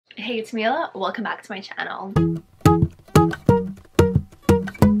Hey, it's Mila. Welcome back to my channel.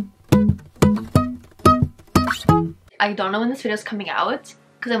 I don't know when this video is coming out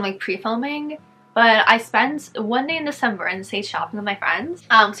because I'm like pre-filming, but I spent one day in December in the States shopping with my friends.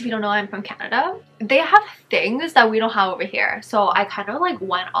 So if you don't know, I'm from Canada. They have things that we don't have over here, so I kind of like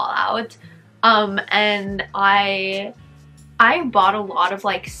went all out. And I bought a lot of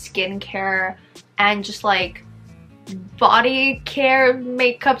like skincare and just like body care,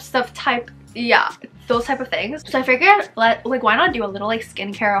 makeup stuff type, yeah, those type of things. So I figured why not do a little like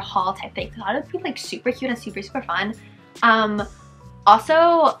skincare haul type thing. I thought it'd be like super cute and super fun.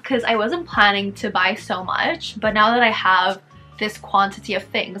 Also because I wasn't planning to buy so much, but now that I have this quantity of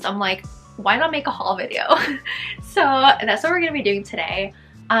things, I'm like, why not make a haul video? So that's what we're gonna be doing today.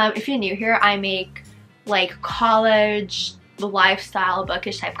 If you're new here, I make like college lifestyle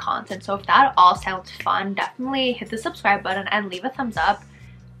bookish type content, so if that all sounds fun, definitely hit the subscribe button and leave a thumbs up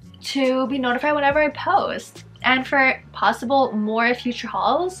to be notified whenever I post. And for possible more future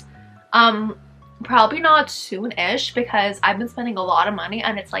hauls, probably not soon-ish because I've been spending a lot of money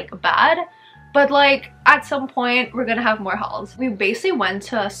and it's like bad, but like at some point we're gonna have more hauls. We basically went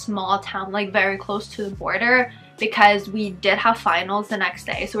to a small town like very close to the border because we did have finals the next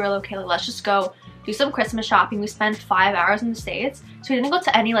day, so we were like, okay, let's just go do some Christmas shopping. We spent 5 hours in the States, so we didn't go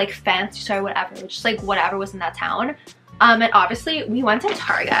to any like fancy store or whatever, just like whatever was in that town. And obviously we went to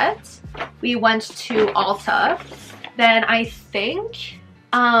Target, we went to Ulta, then I think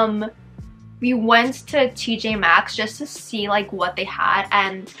we went to TJ Maxx just to see like what they had,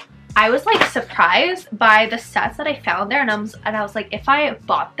 and I was like surprised by the sets that I found there, and I was like, if I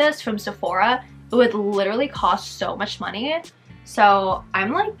bought this from Sephora, it would literally cost so much money. So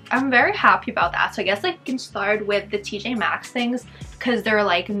I'm very happy about that. So I guess like you can start with the TJ Maxx things because they're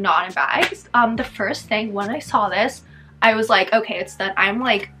like not in bags. The first thing when I saw this, I was like, okay, it's done. I'm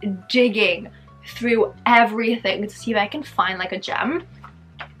like digging through everything to see if I can find like a gem,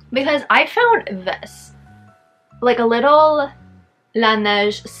 because I found this like a little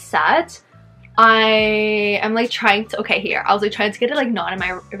Laneige set. I am like trying to, okay, here I was like trying to get it like not in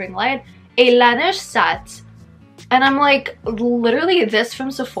my ring light, a Laneige set. And I'm like, literally this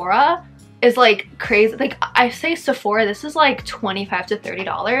from Sephora is like crazy. Like I say Sephora, this is like $25 to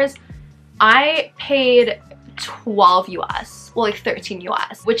 $30. I paid 12 US, well like 13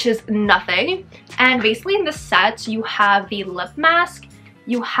 US, which is nothing. And basically in the set, you have the lip mask,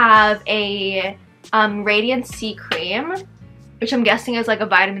 you have a Radiant C cream, which I'm guessing is like a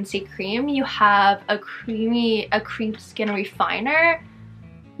vitamin C cream. You have a cream skin refiner.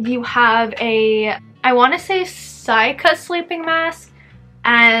 You have a, I want to say Sika sleeping mask,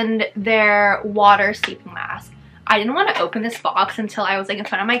 and their water sleeping mask. I didn't want to open this box until I was like in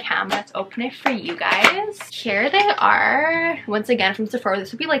front of my camera. Let's open it for you guys. Here they are, once again from Sephora.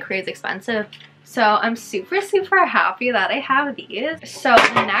 This would be like crazy expensive, so I'm super happy that I have these. So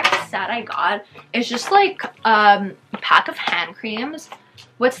the next set I got is just like a pack of hand creams.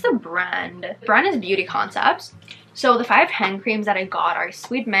 What's the brand? The brand is Beauty Concepts. So the 5 hand creams that I got are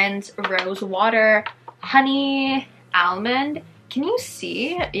Sweet Mint, Rose Water, Honey Almond. Can you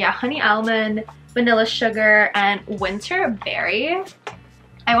see? Yeah, Honey Almond, Vanilla Sugar, and Winter Berry.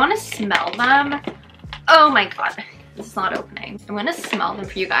 I want to smell them. Oh my god, this is not opening. I'm gonna smell them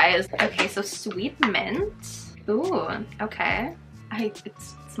for you guys. Okay, so Sweet Mint. Ooh, okay. It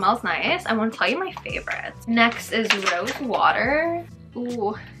smells nice. I want to tell you my favorites. Next is Rose Water.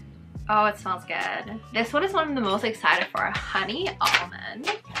 Ooh. Oh, it smells good. This one is one I'm the most excited for. Honey Almond.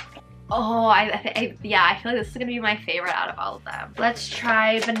 Oh, yeah, I feel like this is gonna be my favorite out of all of them. Let's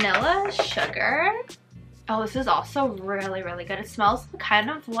try Vanilla Sugar. Oh, this is also really good. It smells kind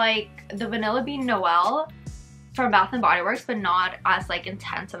of like the Vanilla Bean Noel from Bath & Body Works, but not as like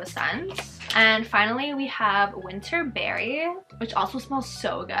intense of a scent. And finally we have Winter Berry, which also smells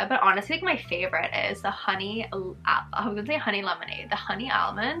so good, but honestly like my favorite is the honey, I was gonna say honey lemonade, the Honey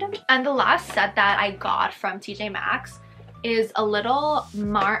Almond. And the last set that I got from TJ Maxx is a little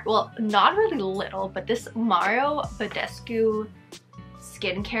well, not really little, but this Mario Badescu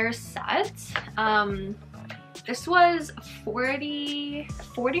skincare set. This was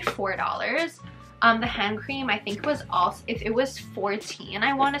 $44. The hand cream, I think it was also, if it was 14,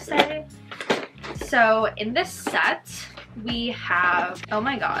 I want to say. So in this set we have, oh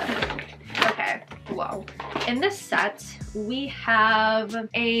my god, okay, whoa. In this set we have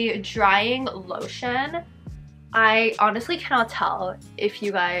a drying lotion. I honestly cannot tell if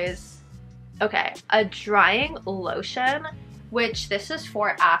you guys, okay, a drying lotion, which this is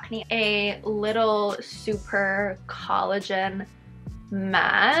for acne, a little super collagen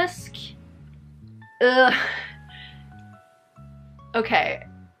mask. Ugh. Okay,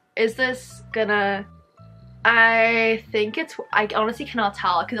 Is this gonna... I think it's... I honestly cannot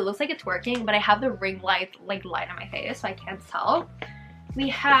tell because it looks like it's working, but I have the ring light like light on my face, so I can't tell. We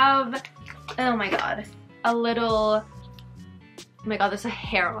have... Oh my god. A little... Oh my god, there's a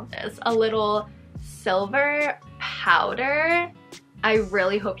hair on this. A little silver powder. I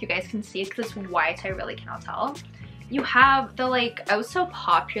really hope you guys can see it because it's white. I really cannot tell. You have the like oh so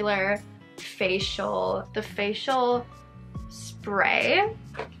popular facial spray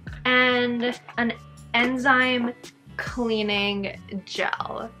and an enzyme cleaning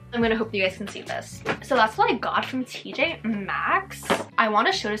gel. I'm gonna hope you guys can see this. So that's what I got from TJ Maxx. I want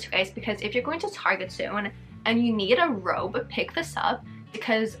to show this to you guys because if you're going to Target soon and you need a robe, pick this up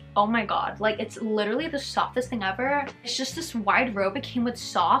because oh my god, like it's literally the softest thing ever. It's just this wide robe. It came with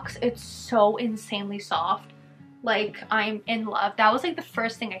socks. It's so insanely soft. Like I'm in love. That was like the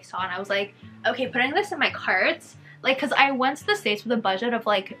first thing I saw and I was like, okay, putting this in my cart, like because I went to the States with a budget of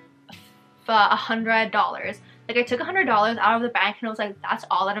like $100. Like I took $100 out of the bank and I was like, that's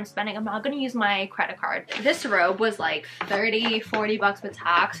all that I'm spending. I'm not gonna use my credit card. This robe was like 30-40 bucks with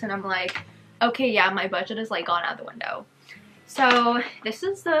tax and I'm like, okay, yeah, my budget is like gone out the window. So this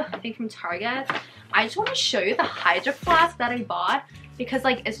is the thing from Target. I just want to show you the Hydro Flask that I bought because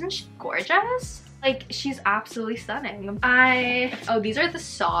like isn't she gorgeous? Like she's absolutely stunning. Oh, these are the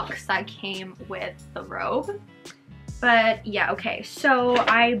socks that came with the robe. But yeah, okay, so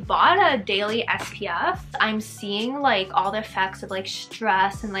I bought a daily SPF. I'm seeing like all the effects of like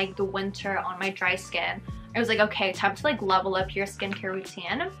stress and like the winter on my dry skin. I was like, okay, time to like level up your skincare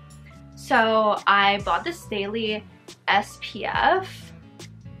routine. So I bought this daily SPF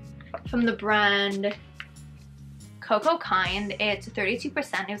from the brand Coco Kind. It's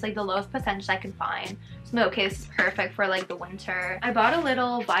 32%. It was like the lowest percentage I could find. So I'm like, okay, this is perfect for like the winter. I bought a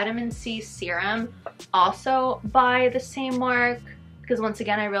little vitamin C serum also by the same mark because once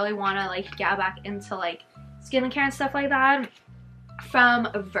again I really want to like get back into like skincare and stuff like that. From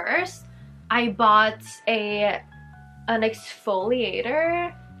Verse I bought an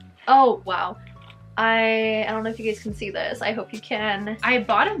exfoliator. Oh wow, I don't know if you guys can see this. I hope you can. I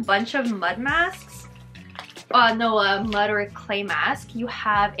bought a bunch of mud masks. Mud or clay mask. You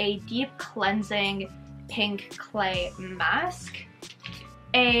have a deep cleansing pink clay mask,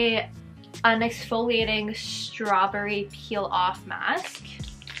 an exfoliating strawberry peel off mask,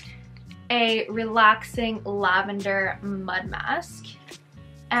 a relaxing lavender mud mask,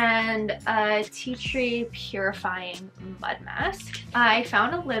 and a tea tree purifying mud mask. I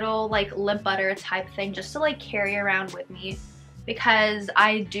found a little like lip butter type thing just to like carry around with me because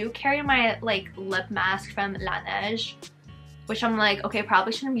I do carry my like lip mask from La Neige, which I'm like, okay,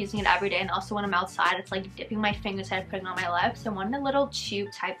 probably shouldn't be using it every day, and also when I'm outside it's like dipping my fingers and putting it on my lips. I wanted a little tube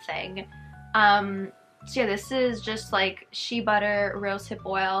type thing. So yeah, this is just like shea butter, rosehip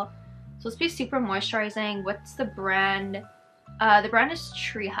oil. So it's supposed to be super moisturizing. What's the brand? The brand is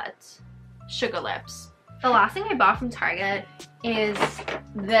Tree Hut Sugar Lips. The last thing I bought from Target is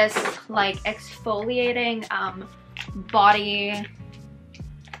this like exfoliating body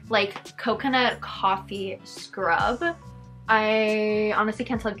like coconut coffee scrub. I honestly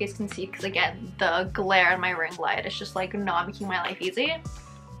can't tell if you guys can see because again the glare in my ring light is just like not making my life easy.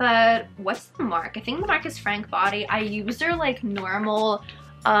 But what's the mark? I think the mark is Frank Body. I used their like normal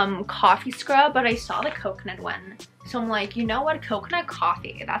coffee scrub, but I saw the coconut one, so I'm like, you know what, coconut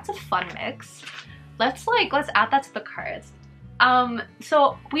coffee, that's a fun mix. Let's add that to the cart.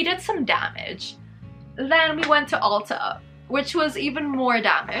 So we did some damage. Then we went to Ulta, which was even more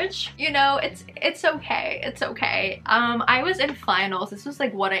damage. You know, it's okay, it's okay. I was in finals. This was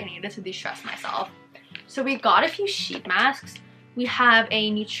like what I needed to de-stress myself. So we got a few sheet masks. We have a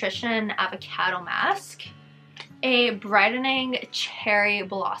nutrition avocado mask, a brightening cherry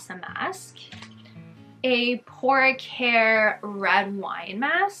blossom mask, a pore care red wine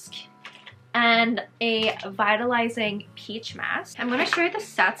mask, and a vitalizing peach mask. I'm gonna show you the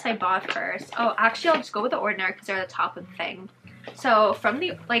sets I bought first. Oh, actually I'll just go with the ordinary because they're at the top of the thing. So from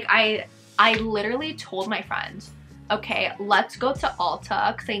the, like I literally told my friends, okay, let's go to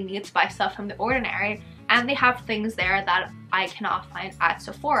Ulta because I need to buy stuff from the ordinary, and they have things there that I cannot find at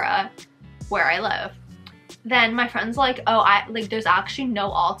Sephora where I live. Then my friend's like, oh, there's actually no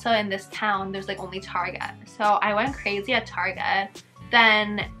Ulta in this town, there's like only Target. So I went crazy at Target.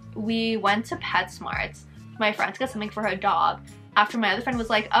 Then we went to PetSmart. My friend got something for her dog after my other friend was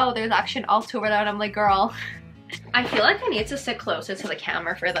like, oh, there's actually an Ulta over there, and I'm like, girl, I feel like I need to sit closer to the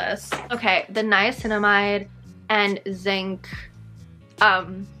camera for this. Okay, the niacinamide and zinc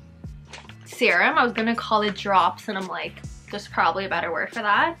serum. I was gonna call it drops, and I'm like, there's probably a better word for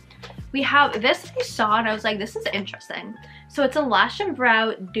that. We have this I saw and I was like, this is interesting. So it's a lash and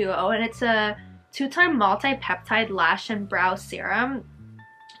brow duo, and it's a 2-time multi-peptide lash and brow serum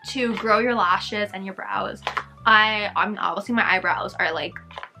to grow your lashes and your brows. I'm obviously my eyebrows are like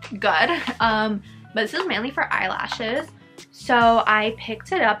good, but this is mainly for eyelashes. So I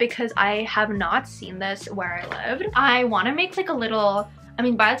picked it up because I have not seen this where I lived. I want to make like a little, I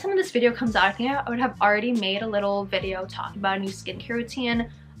mean, by the time this video comes out, I think I would have already made a little video talking about a new skincare routine.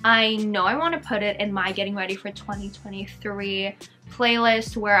 I know I want to put it in my getting ready for 2023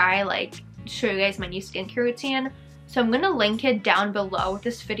 playlist where I like show you guys my new skincare routine. So I'm going to link it down below if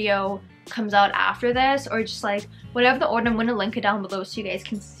this video comes out after this, or just like whatever the order, I'm going to link it down below so you guys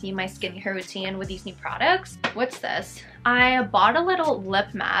can see my skincare routine with these new products. What's this? I bought a little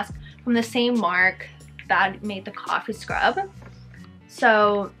lip mask from the same mark that made the coffee scrub.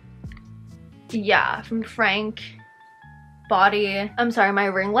 So yeah, from Frank Body. I'm sorry, my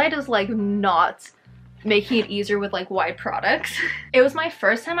ring light is like not making it easier with like wide products. It was my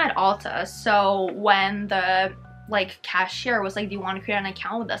first time at Ulta, so when the like cashier was like, do you want to create an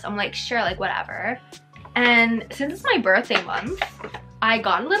account with us? I'm like, sure, like whatever. And since it's my birthday month, I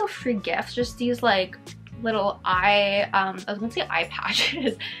got a little free gift, just these like little eye, I was gonna say eye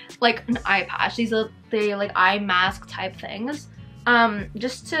patches, like an eye patch. These are the like eye mask type things,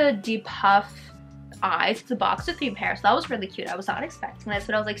 just to depuff eyes. It's a box of 3 pairs, so that was really cute. I was not expecting this,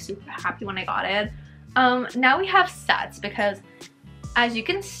 but I was like super happy when I got it. Now we have sets because as you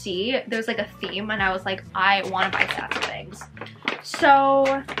can see, there's like a theme, and I was like, I want to buy sets of things.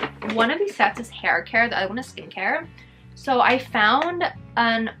 So one of these sets is hair care, the other one is skincare. So I found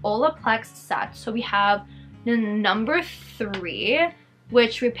an olaplex set. So we have the number 3,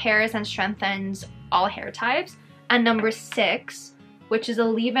 which repairs and strengthens all hair types, and number 6, which is a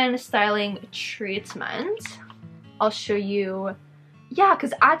leave-in styling treatment. I'll show you. Yeah,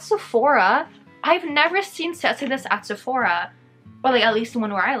 because at Sephora, I've never seen sets like this at Sephora. Or like at least the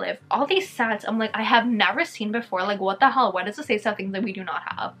one where I live. All these sets, I'm like, I have never seen before. Like, what the hell? What does it say something that we do not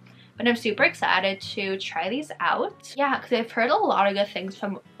have? But I'm super excited to try these out. Yeah, because I've heard a lot of good things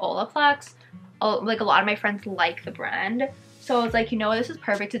from Olaplex. Like a lot of my friends like the brand. So I was like, you know, this is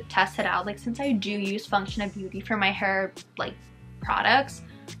perfect to test it out. Like, since I do use Function of Beauty for my hair like products,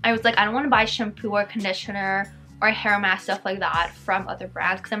 I was like, I don't want to buy shampoo or conditioner or hair mask, stuff like that from other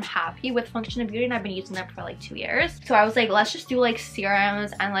brands, because I'm happy with Function of Beauty and I've been using them for like 2 years. So I was like, let's just do like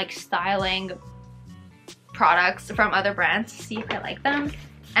serums and like styling products from other brands to see if I like them.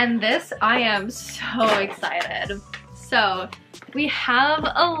 And this, I am so excited. So we have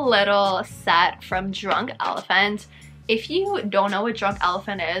a little set from Drunk Elephant. If you don't know what Drunk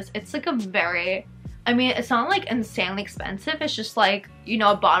Elephant is, it's like a very, I mean, it's not like insanely expensive. It's just like, you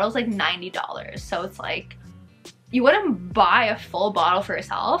know, a bottle's like $90. So it's like, you wouldn't buy a full bottle for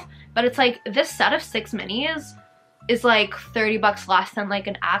yourself, but it's like this set of 6 minis is like 30 bucks less than like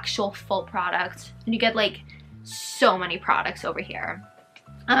an actual full product. And you get like so many products over here.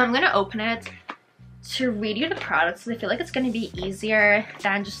 I'm gonna open it to read you the products because I feel like it's gonna be easier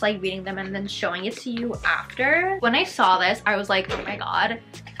than just like reading them and then showing it to you after. When I saw this, I was like, oh my god,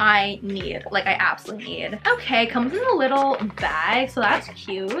 I absolutely need. Okay, comes in a little bag, so that's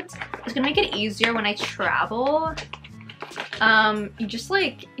cute. It's gonna make it easier when I travel. You just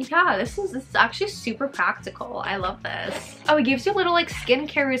like, yeah, this is actually super practical. I love this. Oh, it gives you a little like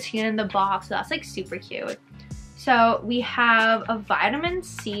skincare routine in the box, so that's like super cute. So we have a vitamin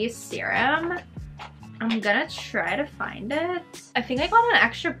C serum. I'm gonna try to find it. I think I got an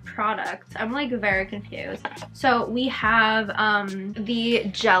extra product. I'm like very confused. So we have the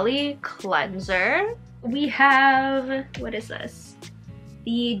jelly cleanser. We have, what is this?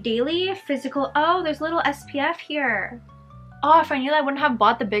 The daily physical, oh, there's a little SPF here. Oh, if I knew that, I wouldn't have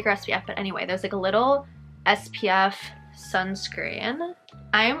bought the bigger SPF, but anyway, there's like a little SPF sunscreen.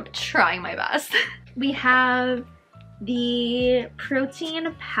 I'm trying my best. We have the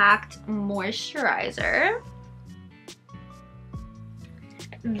protein packed moisturizer.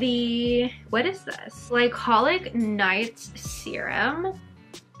 The, what is this? Glycolic night serum.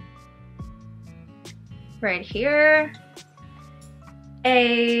 Right here.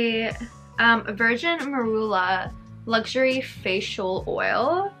 A virgin marula luxury facial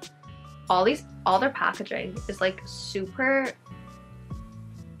oil. All their packaging is like super.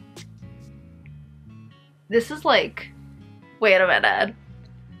 This is like, wait a minute.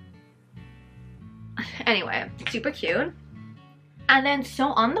 Anyway, super cute. And then so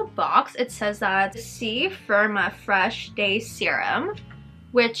on the box it says that C Firma Fresh Day Serum,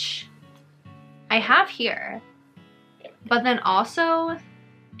 which I have here. But then also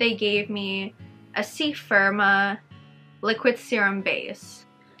they gave me a C Firma liquid serum base.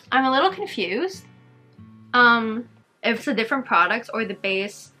 I'm a little confused. if it's a different product or the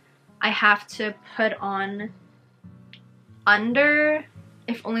base, I have to put on under.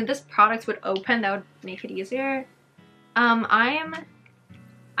 If only this product would open, that would make it easier. I'm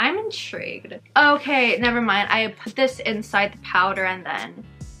intrigued. Okay, never mind. I put this inside the powder and then,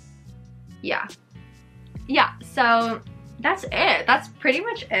 yeah, so that's it. That's pretty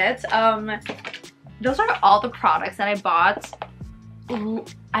much it. Those are all the products that I bought.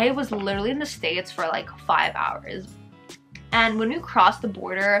 I was literally in the States for like 5 hours, and when we crossed the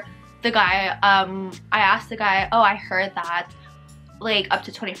border, the guy, I asked the guy, oh, I heard that like up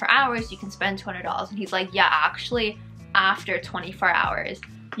to 24 hours you can spend $200, and he's like, yeah, actually after 24 hours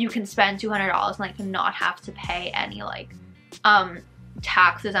you can spend $200 and like not have to pay any like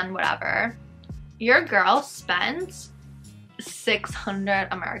taxes and whatever. Your girl spent 600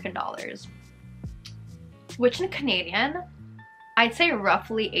 American dollars, which in Canadian I'd say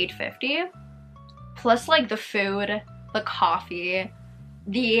roughly $850, plus like the food, the coffee,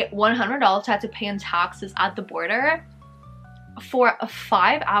 the $100 I had to pay in taxes at the border for a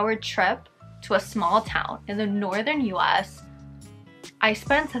 5-hour trip to a small town in the northern US. I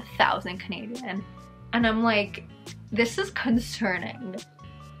spent 1,000 Canadian, and I'm like, this is concerning.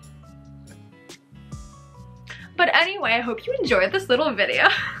 But anyway, I hope you enjoyed this little video.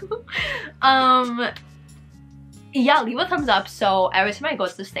 Yeah, leave a thumbs up. So every time I go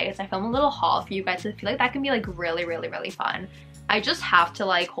to the States, I film a little haul for you guys. I feel like that can be like really fun. I just have to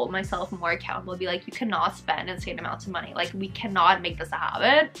like hold myself more accountable, be like, you cannot spend insane amounts of money. Like, we cannot make this a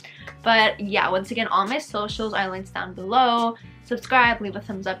habit. But yeah, once again, all my socials are linked down below. Subscribe, leave a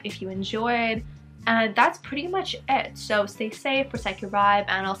thumbs up if you enjoyed, and that's pretty much it. So stay safe, protect your vibe,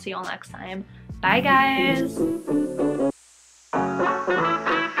 and I'll see you all next time. Bye guys.